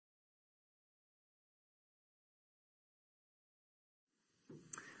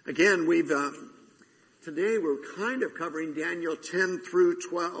Again, today we're kind of covering Daniel 10 through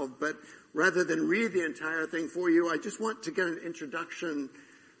 12, but rather than read the entire thing for you, I just want to get an introduction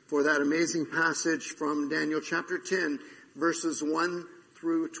for that amazing passage from Daniel chapter 10, verses 1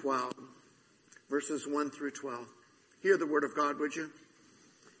 through 12. Verses 1 through 12. Hear the word of God, would you?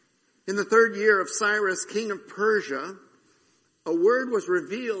 In the 3rd year of Cyrus, king of Persia, a word was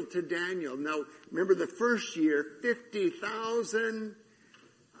revealed to Daniel. Now, remember the first year, 50,000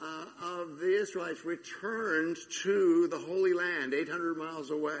 of the Israelites returned to the Holy Land, 800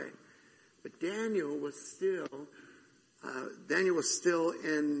 miles away. But Daniel was still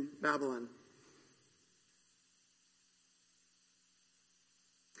in Babylon.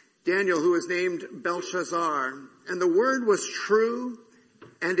 Daniel, who was named Belshazzar, and the word was true,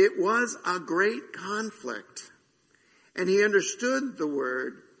 and it was a great conflict. And he understood the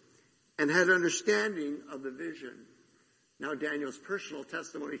word and had understanding of the vision. Now Daniel's personal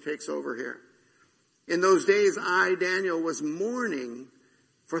testimony takes over here. In those days, I, Daniel, was mourning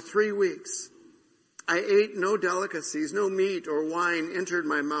for 3 weeks. I ate no delicacies, no meat or wine entered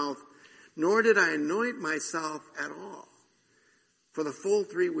my mouth, nor did I anoint myself at all for the full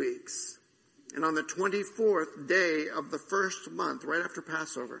 3 weeks. And on the 24th day of the first month, right after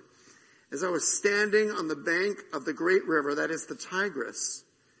Passover, as I was standing on the bank of the great river, that is the Tigris,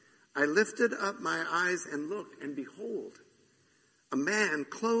 I lifted up my eyes and looked, and behold, a man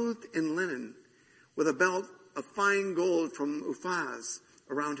clothed in linen with a belt of fine gold from Uphaz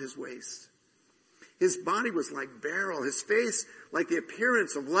around his waist. His body was like beryl, his face like the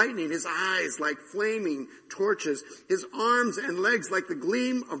appearance of lightning, his eyes like flaming torches, his arms and legs like the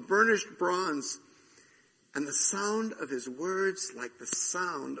gleam of burnished bronze, and the sound of his words like the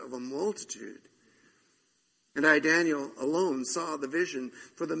sound of a multitude. And I, Daniel, alone saw the vision,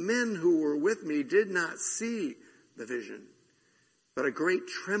 for the men who were with me did not see the vision. But a great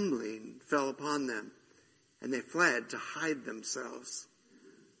trembling fell upon them, and they fled to hide themselves.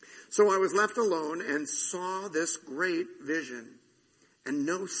 So I was left alone and saw this great vision, and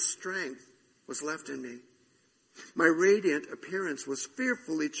no strength was left in me. My radiant appearance was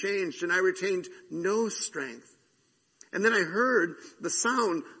fearfully changed, and I retained no strength. And then I heard the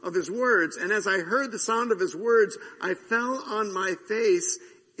sound of his words, and as I heard the sound of his words, I fell on my face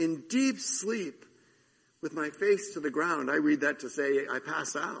in deep sleep with my face to the ground. I read that to say I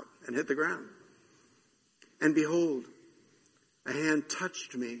passed out and hit the ground. And behold, a hand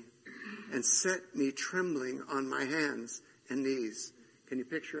touched me and set me trembling on my hands and knees. Can you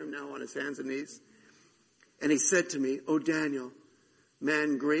picture him now on his hands and knees? And he said to me, O Daniel,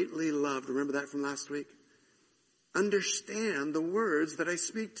 man greatly loved, remember that from last week? Understand the words that I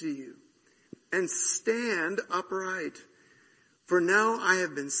speak to you and stand upright. For now I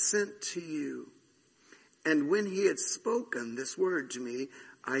have been sent to you. And when he had spoken this word to me,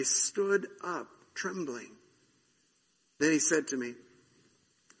 I stood up trembling. Then he said to me,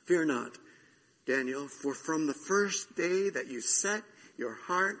 Fear not, Daniel, for from the first day that you set your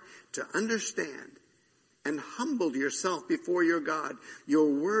heart to understand and humbled yourself before your God,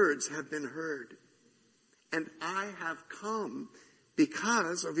 your words have been heard. And I have come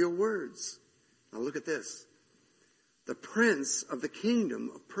because of your words. Now look at this. The prince of the kingdom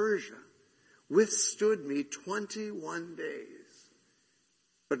of Persia withstood me 21 days.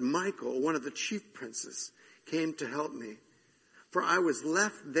 But Michael, one of the chief princes, came to help me. For I was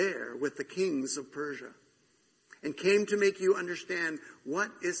left there with the kings of Persia, and came to make you understand what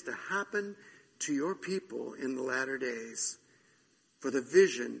is to happen to your people in the latter days. For the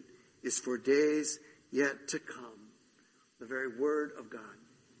vision is for days yet to come. The very word of God.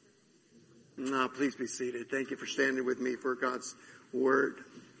 Now, please be seated. Thank you for standing with me for God's word.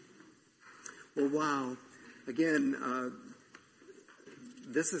 Well, wow. Again,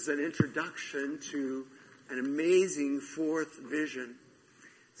 this is an introduction to an amazing fourth vision.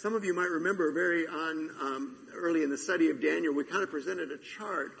 Some of you might remember early in the study of Daniel, we kind of presented a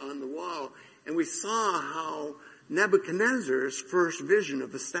chart on the wall, and we saw how Nebuchadnezzar's first vision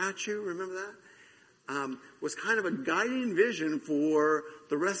of the statue, remember that? Was kind of a guiding vision for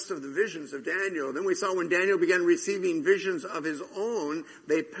the rest of the visions of Daniel. Then we saw when Daniel began receiving visions of his own,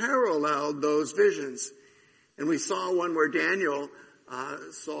 they paralleled those visions. And we saw one where Daniel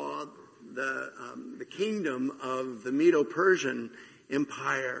saw the kingdom of the Medo-Persian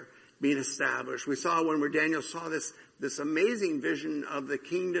Empire being established. We saw one where Daniel saw this amazing vision of the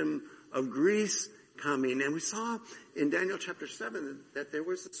kingdom of Greece coming. And we saw in Daniel chapter 7 that there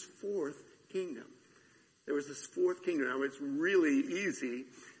was this fourth kingdom. There was this fourth kingdom. Now, it's really easy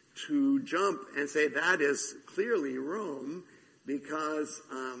to jump and say that is clearly Rome because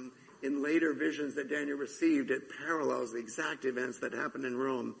in later visions that Daniel received, it parallels the exact events that happened in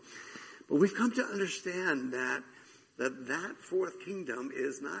Rome. But we've come to understand that fourth kingdom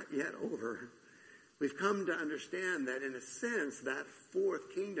is not yet over. We've come to understand that in a sense, that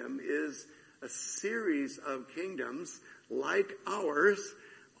fourth kingdom is a series of kingdoms like ours,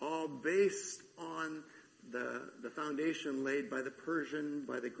 all based on the foundation laid by the Persian,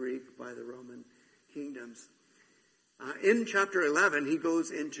 by the Greek, by the Roman kingdoms. In chapter 11, he goes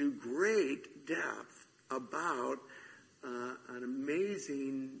into great depth about an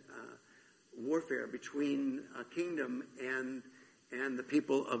amazing warfare between a kingdom and the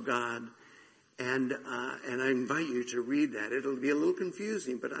people of God. And I invite you to read that. It'll be a little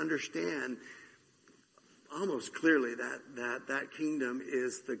confusing, but understand almost clearly that kingdom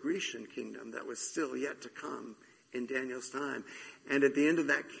is the Grecian kingdom that was still yet to come in Daniel's time. And at the end of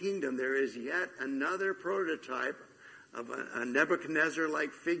that kingdom, there is yet another prototype of a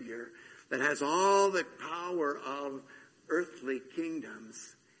Nebuchadnezzar-like figure that has all the power of earthly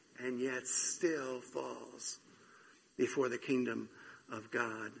kingdoms and yet still falls before the kingdom of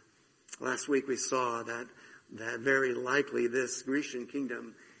God. Last week we saw that very likely this Grecian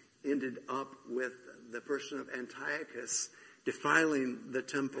kingdom ended up with the person of Antiochus defiling the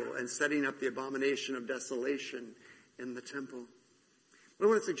temple and setting up the abomination of desolation in the temple. What I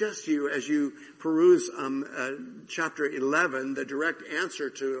want to suggest to you as you peruse chapter 11, the direct answer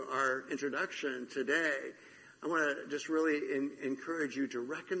to our introduction today, I want to just really encourage you to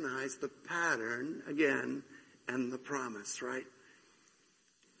recognize the pattern again and the promise, right?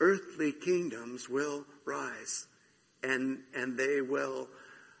 Earthly kingdoms will rise and they will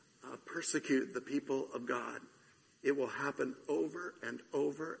persecute the people of God. It will happen over and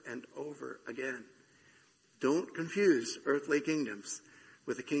over and over again. Don't confuse earthly kingdoms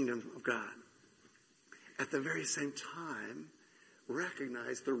with the kingdom of God. At the very same time,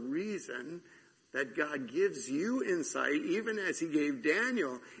 recognize the reason that God gives you insight, even as he gave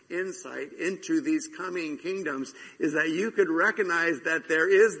Daniel insight into these coming kingdoms, is that you could recognize that there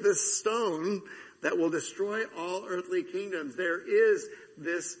is this stone that will destroy all earthly kingdoms. There is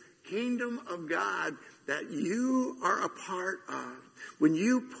this kingdom of God that you are a part of. When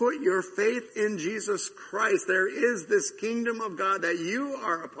you put your faith in Jesus Christ, there is this kingdom of God that you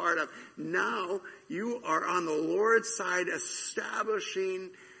are a part of. Now you are on the Lord's side, establishing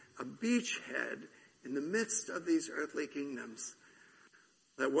a beachhead in the midst of these earthly kingdoms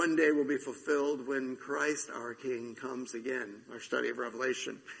that one day will be fulfilled when Christ our King comes again. Our study of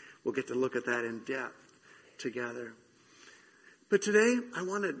Revelation, we'll get to look at that in depth together. But today,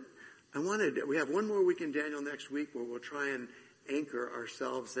 we have one more week in Daniel next week where we'll try and anchor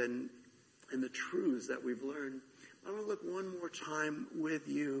ourselves in the truths that we've learned. I want to look one more time with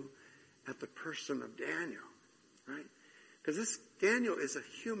you at the person of Daniel, right? Because this Daniel is a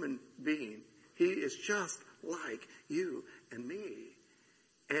human being. He is just like you and me.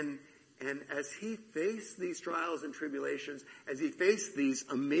 And as he faced these trials and tribulations, as he faced these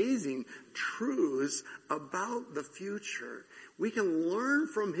amazing truths about the future, we can learn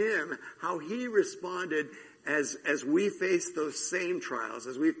from him how he responded as we face those same trials,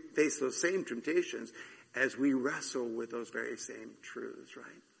 as we face those same temptations, as we wrestle with those very same truths, right?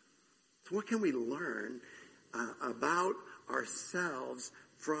 So what can we learn about ourselves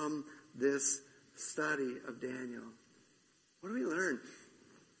from this study of Daniel? What do we learn?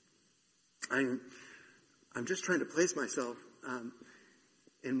 I'm just trying to place myself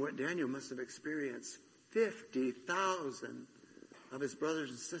in what Daniel must have experienced. 50,000 of his brothers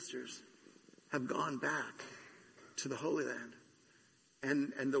and sisters have gone back to the Holy Land.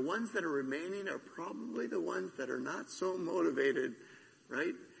 And the ones that are remaining are probably the ones that are not so motivated,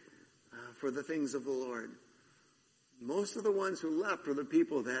 right, for the things of the Lord. Most of the ones who left were the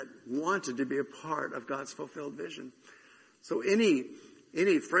people that wanted to be a part of God's fulfilled vision. So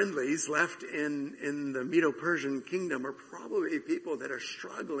any friendlies left in the Medo-Persian kingdom are probably people that are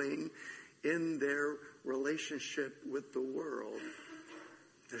struggling in their relationship with the world.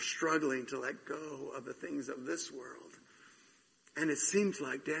 They're struggling to let go of the things of this world. And it seems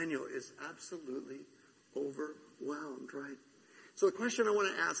like Daniel is absolutely overwhelmed, right? So the question I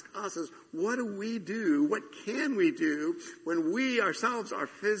want to ask us is, what do we do? What can we do when we ourselves are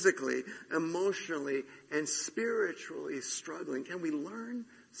physically, emotionally, and spiritually struggling? Can we learn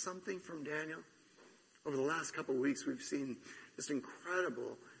something from Daniel? Over the last couple of weeks, we've seen this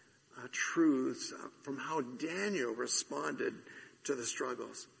incredible truths from how Daniel responded to the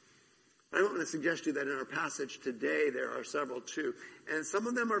struggles. I want to suggest to you that in our passage today, there are several too. And some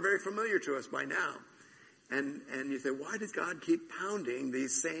of them are very familiar to us by now. And you say, why does God keep pounding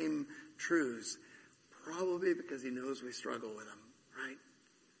these same truths? Probably because he knows we struggle with them, right?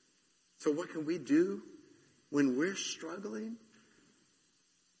 So what can we do when we're struggling?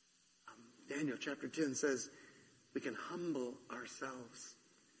 Daniel chapter 10 says we can humble ourselves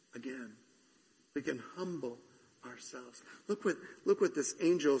again. We can humble ourselves. Look what this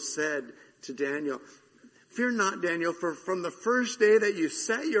angel said to Daniel. Fear not, Daniel, for from the first day that you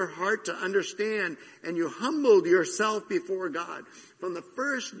set your heart to understand and you humbled yourself before God, from the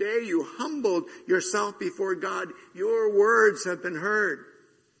first day you humbled yourself before God, your words have been heard.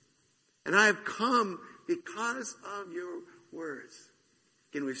 And I have come because of your words.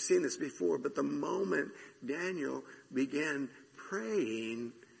 Again, we've seen this before, but the moment Daniel began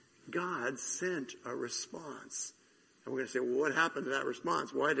praying, God sent a response. And we're going to say, well, what happened to that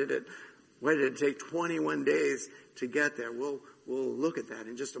response? Why did it take 21 days to get there? We'll look at that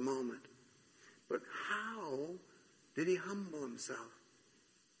in just a moment. But how did he humble himself?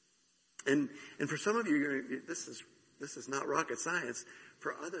 And for some of you, this is not rocket science.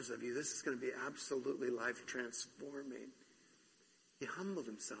 For others of you, this is going to be absolutely life transforming. He humbled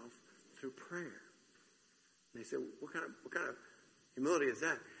himself through prayer. And they say, what kind of humility is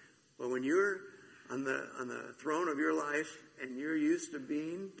that? Well, when you're on the throne of your life and you're used to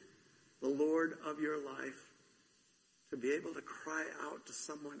being the Lord of your life, to be able to cry out to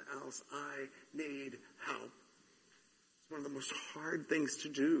someone else, I need help. It's one of the most hard things to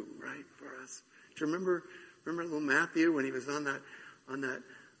do, right, for us. Do you remember little Matthew when he was on that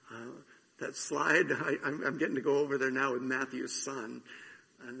slide? I'm getting to go over there now with Matthew's son,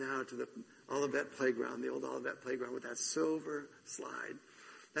 now to the Olivet Playground, the old Olivet Playground with that silver slide.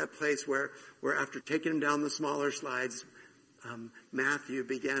 That place where after taking him down the smaller slides, Matthew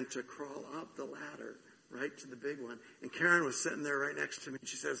began to crawl up the ladder, right, to the big one. And Karen was sitting there right next to me, and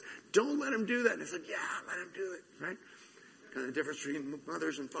she says, don't let him do that. And I said, yeah, let him do it, right? Kind of the difference between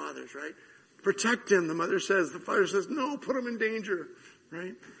mothers and fathers, right? Protect him, the mother says. The father says, no, put him in danger,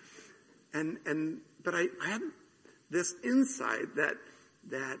 right? But I had this insight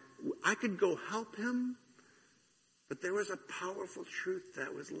that I could go help him, but there was a powerful truth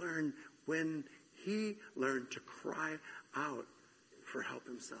that was learned when he learned to cry out for help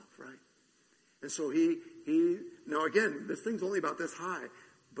himself, right? And so now again, this thing's only about this high,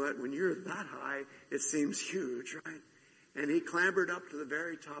 but when you're that high, it seems huge, right? And he clambered up to the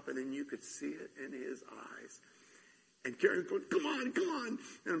very top, and then you could see it in his eyes. And Karen's going, come on.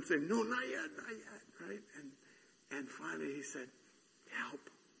 And I'm saying, no, not yet, right? And finally he said, help.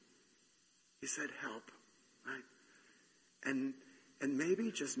 He said, help, right? And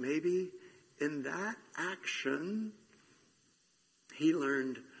maybe, just maybe, in that action, he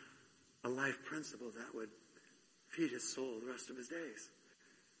learned a life principle that would feed his soul the rest of his days.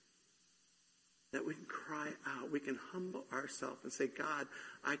 That we can cry out, we can humble ourselves and say, God,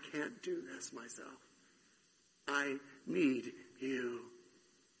 I can't do this myself. I need you.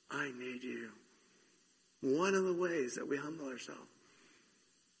 I need you. One of the ways that we humble ourselves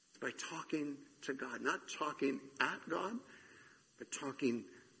is by talking to God. Not talking at God, but talking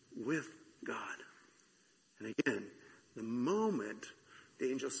with God. And again, the moment the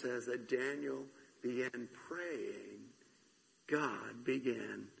angel says that Daniel began praying, God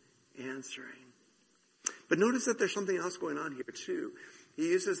began answering. But notice that there's something else going on here too. He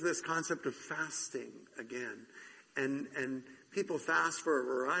uses this concept of fasting again. And people fast for a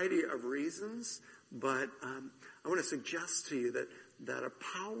variety of reasons, but I want to suggest to you that a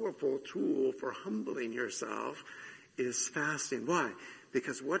powerful tool for humbling yourself is fasting. Why?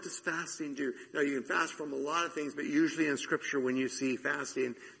 Because what does fasting do? Now, you can fast from a lot of things, but usually in Scripture when you see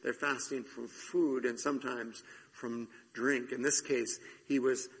fasting, they're fasting from food and sometimes from drink. In this case, he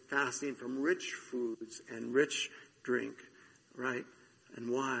was fasting from rich foods and rich drink, right? And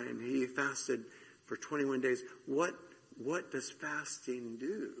wine. He fasted for 21 days. What does fasting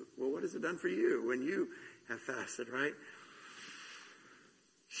do? Well, what has it done for you when you have fasted, right?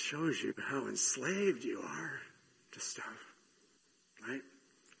 Shows you how enslaved you are to stuff, right?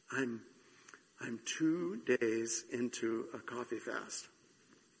 I'm 2 days into a coffee fast.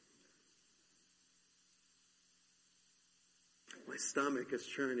 My stomach is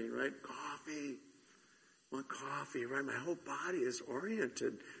churning, right? Coffee. I want coffee, right? My whole body is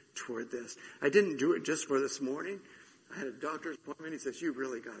oriented toward this. I didn't do it just for this morning. I had a doctor's appointment. He says, you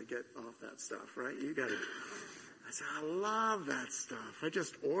really got to get off that stuff, right? You got to. I said, I love that stuff. I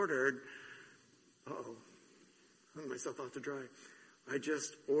just ordered. Hung myself out to dry. I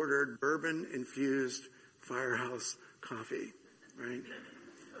just ordered bourbon-infused Firehouse coffee, right?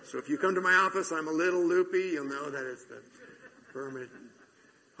 So if you come to my office, I'm a little loopy. You'll know that it's the bourbon.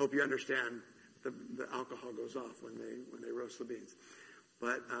 Hope you understand. The alcohol goes off when they roast the beans.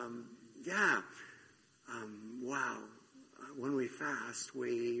 But, wow. when we fast,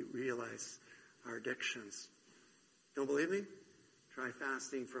 we realize our addictions. Don't believe me? Try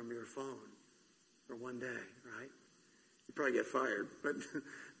fasting from your phone for one day, right? You probably get fired,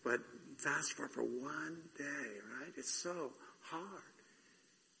 but fast for one day, right? It's so hard.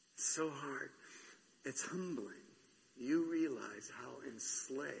 It's so hard. It's humbling. You realize how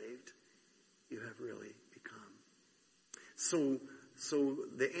enslaved you have really become. So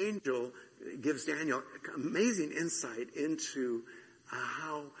the angel gives Daniel amazing insight into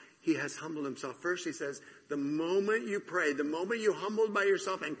how he has humbled himself. First, he says, the moment you prayed, the moment you humbled by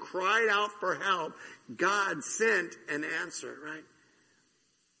yourself and cried out for help, God sent an answer, right?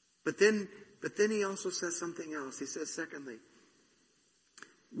 But then he also says something else. He says, secondly,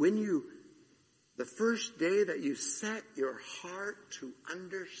 the first day that you set your heart to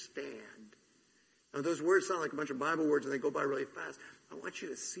understand. Now, those words sound like a bunch of Bible words and they go by really fast. I want you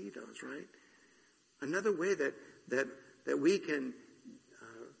to see those, right? Another way that we can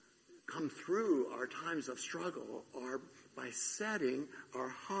come through our times of struggle are by setting our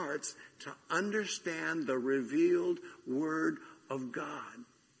hearts to understand the revealed Word of God.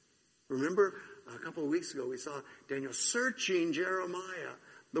 Remember, a couple of weeks ago we saw Daniel searching Jeremiah,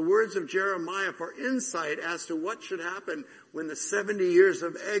 the words of Jeremiah for insight as to what should happen when the 70 years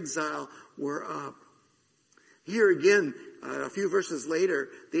of exile were up. Here again, a few verses later,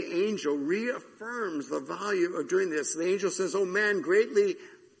 the angel reaffirms the value of doing this. The angel says, "O man, greatly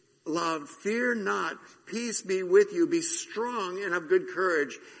loved, fear not, peace be with you, be strong and of good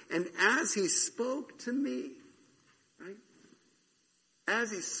courage." And as he spoke to me, right?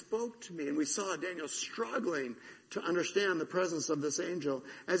 As he spoke to me, and we saw Daniel struggling to understand the presence of this angel.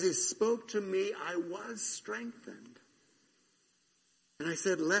 As he spoke to me, I was strengthened. And I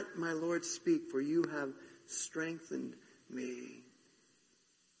said, "Let my Lord speak, for you have strengthened me."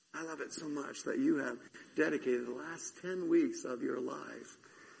 I love it so much that you have dedicated the last 10 weeks of your life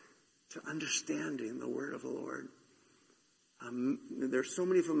to understanding the word of the Lord. There's so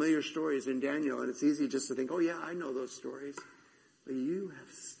many familiar stories in Daniel, and it's easy just to think, oh yeah, I know those stories. But you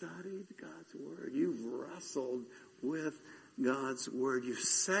have studied God's word. You've wrestled with God's word. You've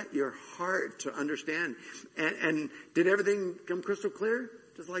set your heart to understand. And did everything come crystal clear?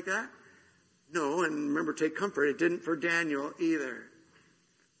 Just like that? No, and remember, take comfort. It didn't for Daniel either.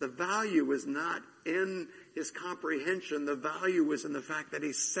 The value was not in his comprehension. The value was in the fact that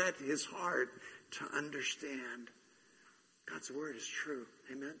he set his heart to understand. God's word is true.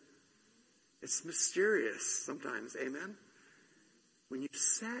 Amen? It's mysterious sometimes. Amen? When you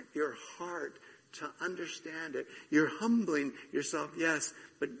set your heart to understand it, you're humbling yourself, yes,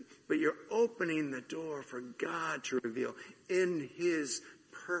 but you're opening the door for God to reveal in His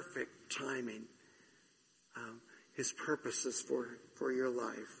perfect timing His purposes for your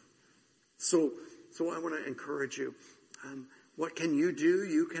life. So I want to encourage you. What can you do?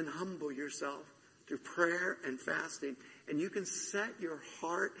 You can humble yourself through prayer and fasting, and you can set your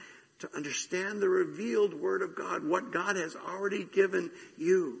heart to understand the revealed Word of God, what God has already given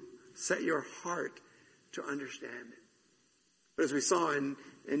you. Set your heart to understand it. But as we saw in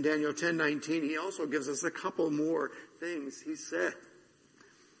Daniel 10:19, he also gives us a couple more things. He said,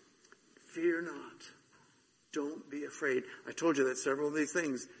 "Fear not. Don't be afraid." I told you that several of these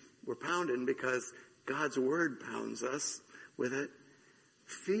things were pounding because God's Word pounds us with it.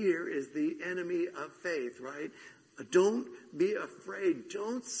 Fear is the enemy of faith, right? Don't be afraid.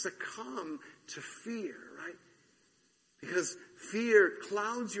 Don't succumb to fear, right? Because fear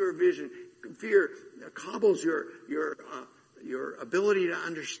clouds your vision. Fear cobbles your ability to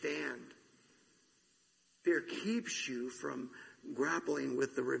understand. Fear keeps you from grappling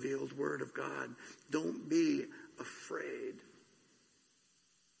with the revealed Word of God. Don't be afraid,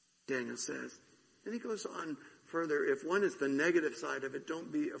 Daniel says. And he goes on further. If one is the negative side of it,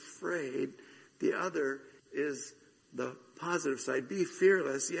 don't be afraid. The other is the positive side. Be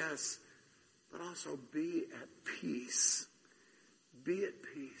fearless, yes, but also be at peace. Be at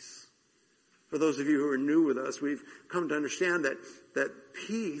peace. For those of you who are new with us, we've come to understand that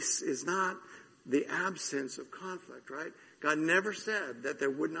peace is not the absence of conflict, right? God never said that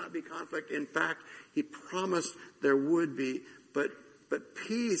there would not be conflict. In fact, He promised there would be. But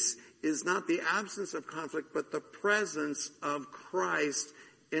peace is not the absence of conflict, but the presence of Christ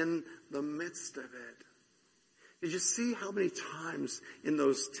in the midst of it. Did you see how many times in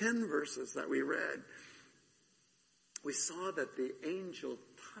those 10 verses that we read, we saw that the angel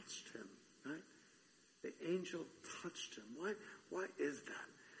touched him, right? The angel touched him. Why is that?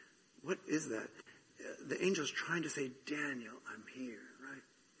 What is that? The angel's trying to say, Daniel, I'm here, right?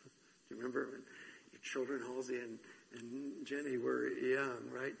 Do you remember when your children, Halsey and Jenny, were young,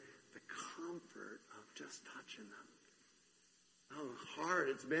 right? The comfort of just touching them. how hard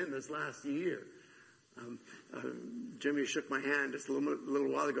it's been this last year. Jimmy shook my hand just a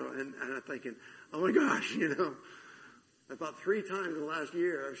little while ago, and I'm thinking, oh my gosh, about 3 times in the last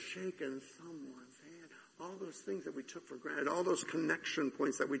year I've shaken someone's hand. All those things that we took for granted, all those connection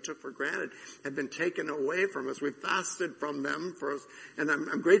points that we took for granted have been taken away from us. We've fasted from them for us, and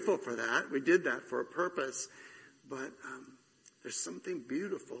I'm grateful for that. We did that for a purpose. But there's something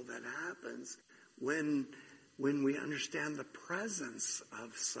beautiful that happens when we understand the presence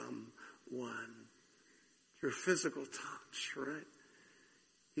of someone through physical touch, right?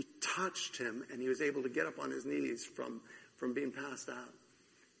 He touched him, and he was able to get up on his knees from being passed out.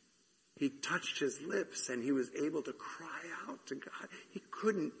 He touched his lips, and he was able to cry out to God. He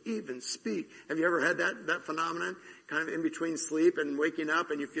couldn't even speak. Have you ever had that phenomenon? Kind of in between sleep and waking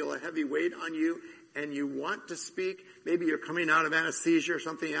up, and you feel a heavy weight on you, and you want to speak. Maybe you're coming out of anesthesia or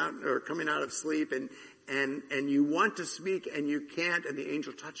something or coming out of sleep, and you want to speak, and you can't, and the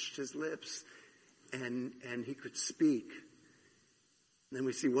angel touched his lips, and he could speak. And then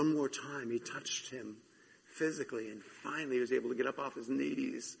we see one more time, he touched him physically, and finally he was able to get up off his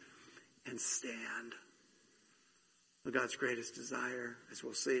knees and stand. Well, God's greatest desire, as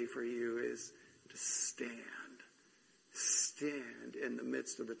we'll see for you, is to stand. Stand in the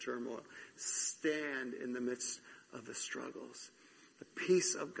midst of the turmoil. Stand in the midst of the struggles. The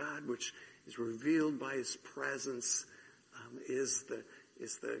peace of God, which is revealed by his presence, is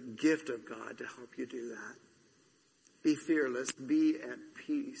the gift of God to help you do that. Be fearless. Be at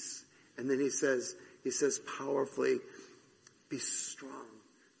peace. And then he says powerfully, be strong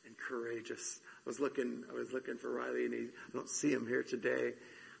and courageous. I was looking for Riley, and I don't see him here today,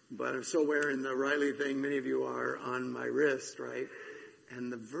 but I'm still wearing the Riley thing. Many of you are on my wrist, right?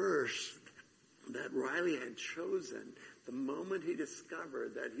 And the verse that Riley had chosen, the moment he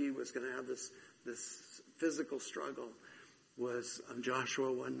discovered that he was going to have this physical struggle, was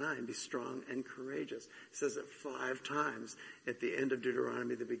Joshua 1:9, be strong and courageous. It says it 5 times at the end of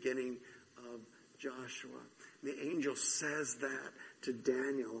Deuteronomy, the beginning of Joshua. The angel says that to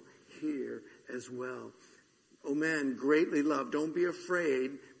Daniel here as well. Oh man, greatly loved, don't be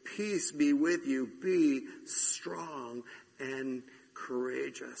afraid. Peace be with you. Be strong and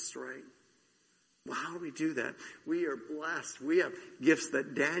courageous, right? Well, how do we do that? We are blessed. We have gifts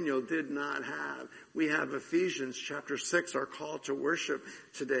that Daniel did not have. We have Ephesians chapter 6, our call to worship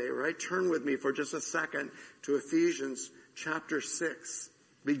today, right? Turn with me for just a second to Ephesians chapter 6,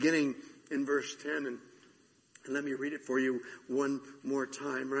 beginning in verse 10. And let me read it for you one more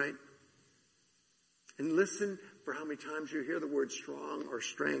time, right? And listen for how many times you hear the word strong or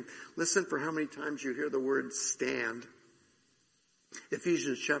strength. Listen for how many times you hear the word stand.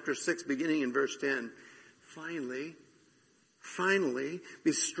 Ephesians chapter 6, beginning in verse 10. Finally,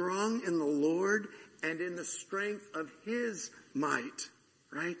 be strong in the Lord and in the strength of his might,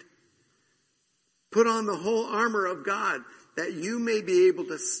 right? Put on the whole armor of God, that you may be able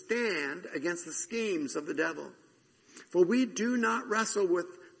to stand against the schemes of the devil. For we do not wrestle with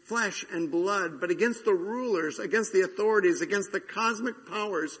flesh and blood, but against the rulers, against the authorities, against the cosmic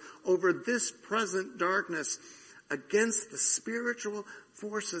powers over this present darkness, against the spiritual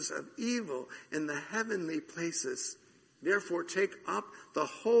forces of evil in the heavenly places. Therefore, take up the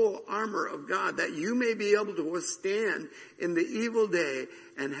whole armor of God, that you may be able to withstand in the evil day,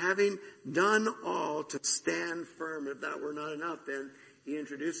 and having done all, to stand firm. If that were not enough, then he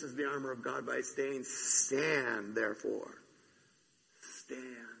introduces the armor of God by saying, stand, therefore. Stand.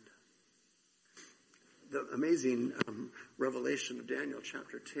 The amazing revelation of Daniel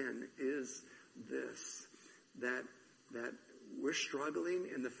chapter 10 is this, that we're struggling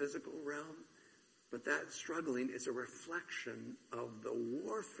in the physical realm, but that struggling is a reflection of the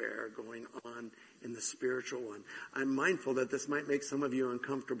warfare going on in the spiritual one. I'm mindful that this might make some of you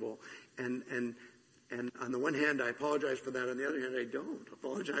uncomfortable, and on the one hand, I apologize for that. On the other hand, I don't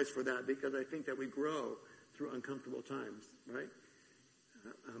apologize for that, because I think that we grow through uncomfortable times, right?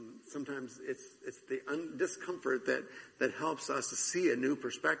 Sometimes it's the discomfort that helps us to see a new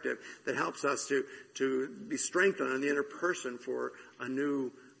perspective, that helps us to be strengthened on the inner person for a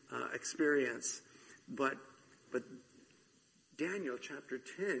new experience. But Daniel chapter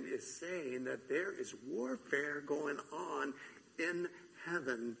 10 is saying that there is warfare going on in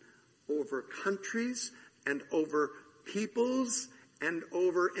heaven over countries and over peoples and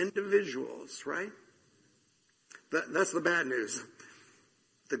over individuals, right? That's the bad news.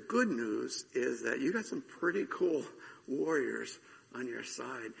 The good news is that you got some pretty cool warriors on your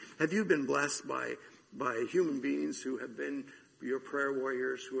side. Have you been blessed by human beings who have been your prayer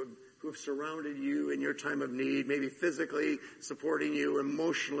warriors, who have surrounded you in your time of need, maybe physically supporting you,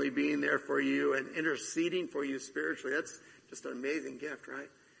 emotionally being there for you, and interceding for you spiritually? That's Just an amazing gift, right?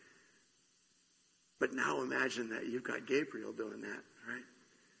 But now imagine that you've got Gabriel doing that, right?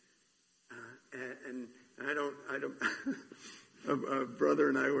 And I don't. A brother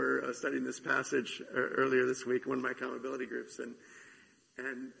and I were studying this passage earlier this week in one of my accountability groups, and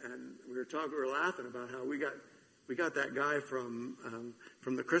we were laughing about how we got that guy from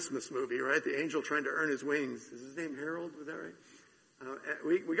the Christmas movie, right? The angel trying to earn his wings. Is his name Harold? Was that right?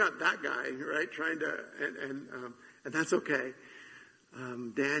 We got that guy, right? Trying to, and that's okay.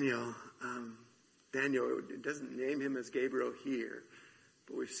 Daniel, it doesn't name him as Gabriel here,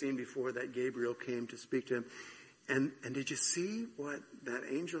 but we've seen before that Gabriel came to speak to him. And did you see what that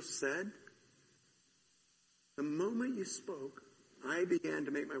angel said? The moment you spoke, I began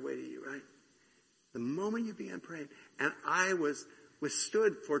to make my way to you, right? The moment you began praying. And I was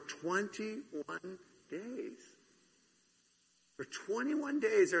withstood for 21 days. For 21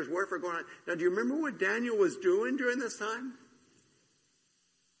 days there's warfare going on. Now do you remember what Daniel was doing during this time?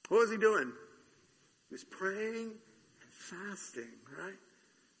 What was he doing? He was praying and fasting, right?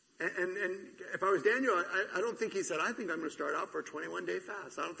 And if I was Daniel, I don't think he said, I think I'm going to start out for a 21-day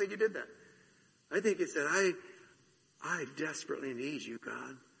fast. I don't think he did that. I think he said, I desperately need you,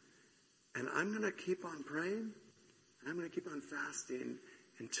 God. And I'm going to keep on praying. And I'm going to keep on fasting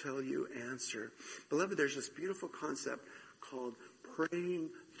until you answer. Beloved, there's this beautiful concept called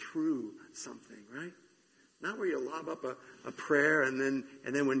praying through something, right? Not where you lob up a prayer and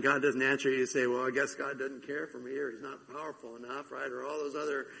then when God doesn't answer you say, well, I guess God doesn't care for me or he's not powerful enough, right? Or all those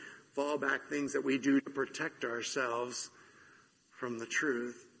other fallback things that we do to protect ourselves from the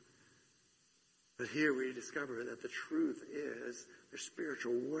truth. But here we discover that the truth is there's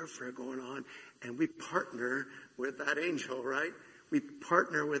spiritual warfare going on, and we partner with that angel, right? We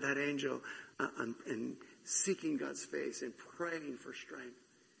partner with that angel in seeking God's face and praying for strength.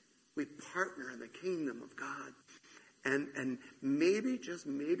 We partner in the kingdom of God. And maybe, just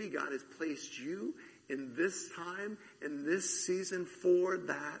maybe, God has placed you in this time, in this season, for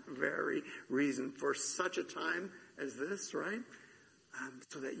that very reason, for such a time as this, right?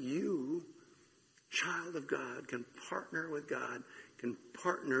 So that you, child of God, can partner with God, can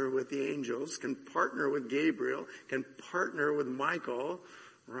partner with the angels, can partner with Gabriel, can partner with Michael,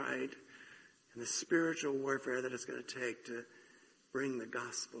 right? In the spiritual warfare that it's going to take to bring the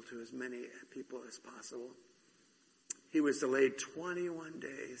gospel to as many people as possible. He was delayed 21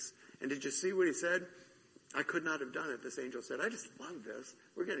 days. And did you see what he said? I could not have done it, this angel said. I just love this.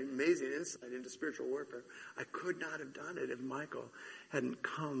 We're getting amazing insight into spiritual warfare. I could not have done it if Michael hadn't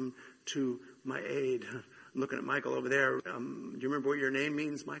come to my aid. I'm looking at Michael over there. Do you remember what your name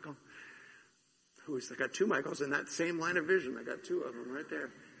means, Michael? I got two Michaels in that same line of vision. I got two of them right there.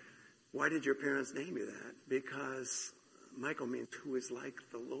 Why did your parents name you that? Because Michael means who is like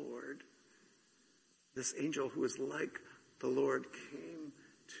the Lord. This angel who is like the Lord came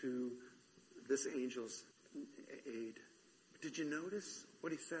to this angel's aid. Did you notice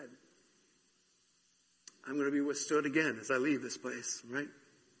what he said? I'm going to be withstood again as I leave this place, right?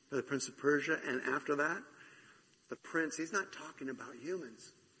 By the prince of Persia. And after that, the prince, he's not talking about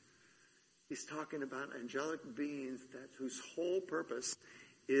humans. He's talking about angelic beings whose whole purpose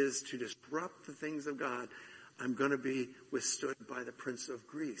is to disrupt the things of God. I'm going to be withstood by the prince of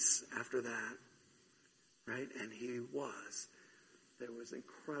Greece after that. Right? And he was. There was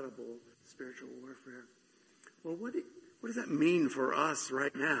incredible spiritual warfare. Well, what does that mean for us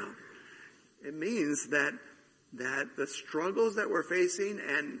right now? It means that the struggles that we're facing,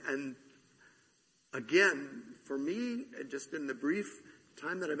 and again, for me, just in the brief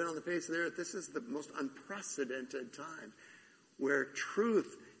time that I've been on the face of the earth, this is the most unprecedented time where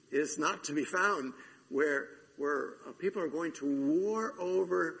truth is not to be found, where people are going to war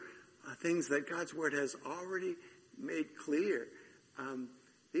over things that God's word has already made clear.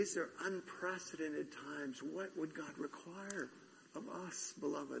 These are unprecedented times. What would God require of us,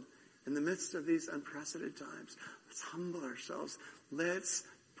 beloved, in the midst of these unprecedented times? Let's humble ourselves. Let's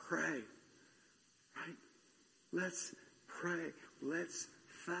pray. Right? Let's pray. Let's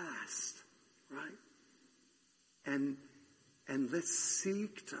fast. Right? And let's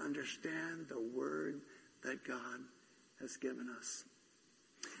seek to understand the word that God has given us.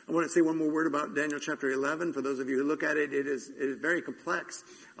 I want to say one more word about Daniel chapter 11. For those of you who look at it, it is very complex.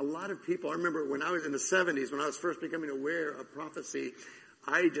 A lot of people, I remember when I was in the 70s, when I was first becoming aware of prophecy,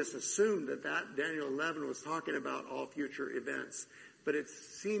 I just assumed that Daniel 11 was talking about all future events. But it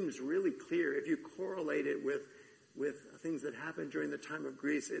seems really clear if you correlate it with with things that happened during the time of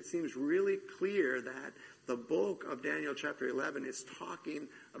Greece, it seems really clear that the bulk of Daniel chapter 11 is talking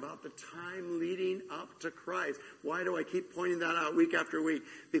about the time leading up to Christ. Why do I keep pointing that out week after week?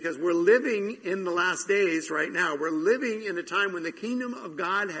 Because we're living in the last days right now. We're living in a time when the kingdom of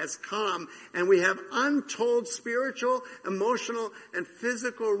God has come, and we have untold spiritual, emotional, and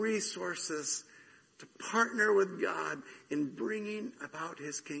physical resources to partner with God in bringing about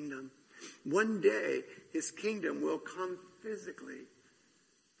his kingdom. One day, his kingdom will come physically.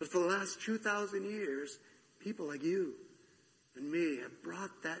 But for the last 2,000 years, people like you and me have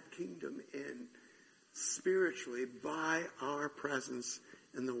brought that kingdom in spiritually by our presence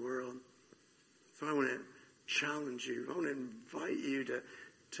in the world. So I want to challenge you. I want to invite you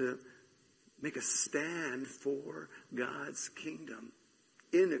to make a stand for God's kingdom.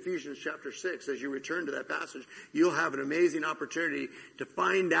 In Ephesians chapter 6, as you return to that passage, you'll have an amazing opportunity to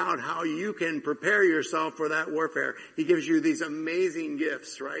find out how you can prepare yourself for that warfare. He gives you these amazing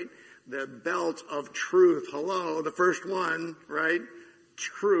gifts, right? The belt of truth. Hello, the first one, right?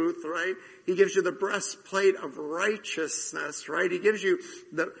 Truth, right? He gives you the breastplate of righteousness, right? He gives you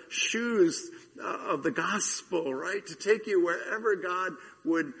the shoes of the gospel, right? To take you wherever God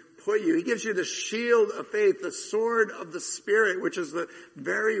would put you. He gives you the shield of faith, the sword of the Spirit, which is the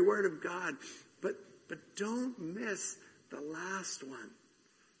very word of God. But don't miss the last one,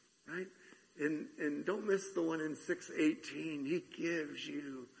 right? And don't miss the one in 6:18. He gives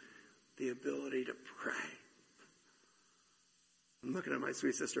you the ability to pray. I'm looking at my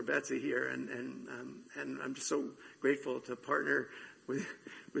sweet sister Betsy here, and I'm just so grateful to partner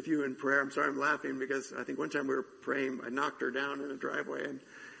with you in prayer. I'm sorry I'm laughing because I think one time we were praying, I knocked her down in the driveway,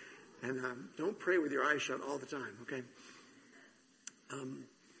 and don't pray with your eyes shut all the time, okay?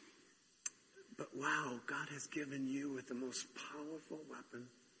 But wow, God has given you with the most powerful weapon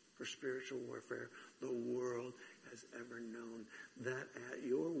for spiritual warfare the world has ever known. That at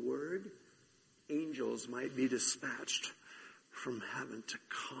your word, angels might be dispatched from heaven to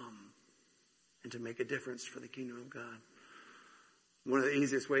come and to make a difference for the kingdom of God. One of the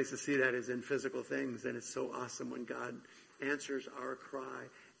easiest ways to see that is in physical things, and it's so awesome when God answers our cry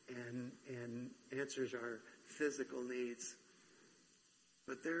and answers our physical needs.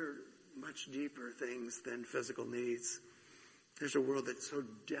 But there are much deeper things than physical needs. There's a world that so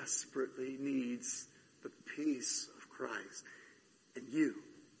desperately needs the peace of Christ, and you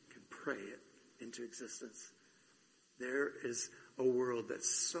can pray it into existence. There is a world that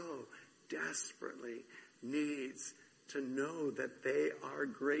so desperately needs to know that they are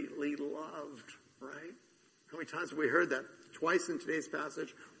greatly loved, right? How many times have we heard that? Twice in today's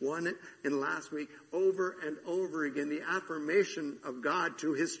passage, one in last week, over and over again. The affirmation of God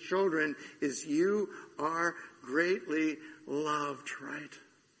to his children is you are greatly loved, right?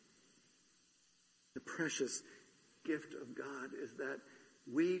 The precious gift of God is that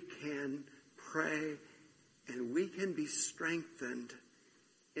we can pray and we can be strengthened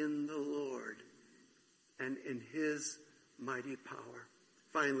in the Lord and in his mighty power.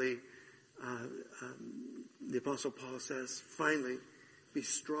 Finally, the Apostle Paul says, finally, be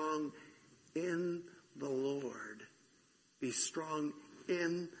strong in the Lord. Be strong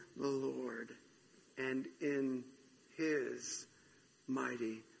in the Lord and in his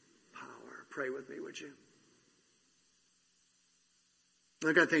mighty power. Pray with me, would you?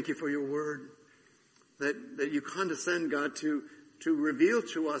 Lord God, thank you for your word. That you condescend, God, to reveal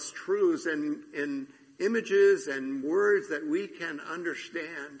to us truths and images and words that we can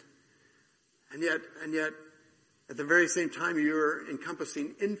understand. And yet, at the very same time, you're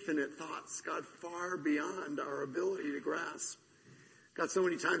encompassing infinite thoughts, God, far beyond our ability to grasp. God, so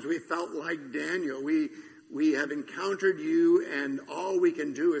many times we felt like Daniel. We have encountered you, and all we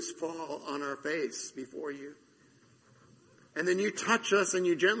can do is fall on our face before you. And then you touch us and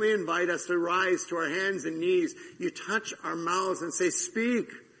you gently invite us to rise to our hands and knees. You touch our mouths and say, speak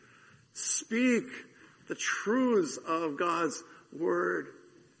the truths of God's word.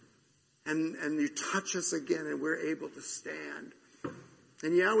 And you touch us again and we're able to stand.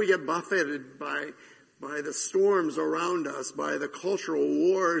 And yeah, we get buffeted by the storms around us, by the cultural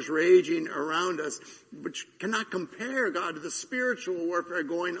wars raging around us, which cannot compare, God, to the spiritual warfare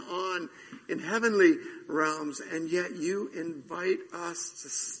going on in heavenly realms. And yet you invite us to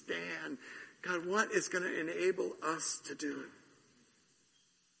stand. God, what is going to enable us to do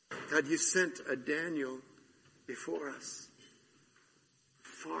it? God, you sent a Daniel before us,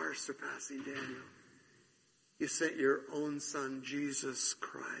 far surpassing Daniel. You sent your own son, Jesus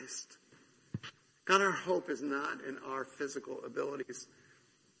Christ. God, our hope is not in our physical abilities.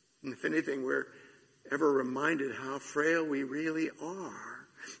 And if anything, we're ever reminded how frail we really are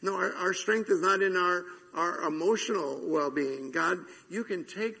No, our strength is not in our emotional well-being. God, you can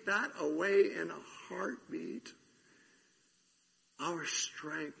take that away in a heartbeat. Our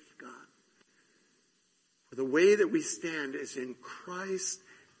strength, God, for the way that we stand is in Christ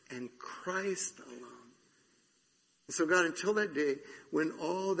and Christ alone. And so God, until that day when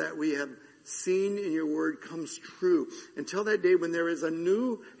all that we have seen in your word comes true, until that day when there is a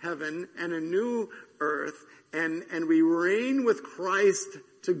new heaven and a new earth, and we reign with Christ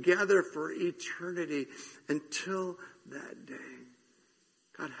together for eternity, until that day,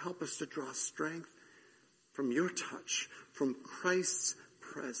 God, help us to draw strength from your touch, from Christ's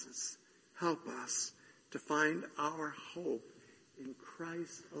presence. Help us to find our hope in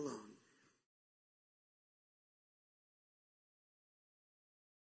Christ alone.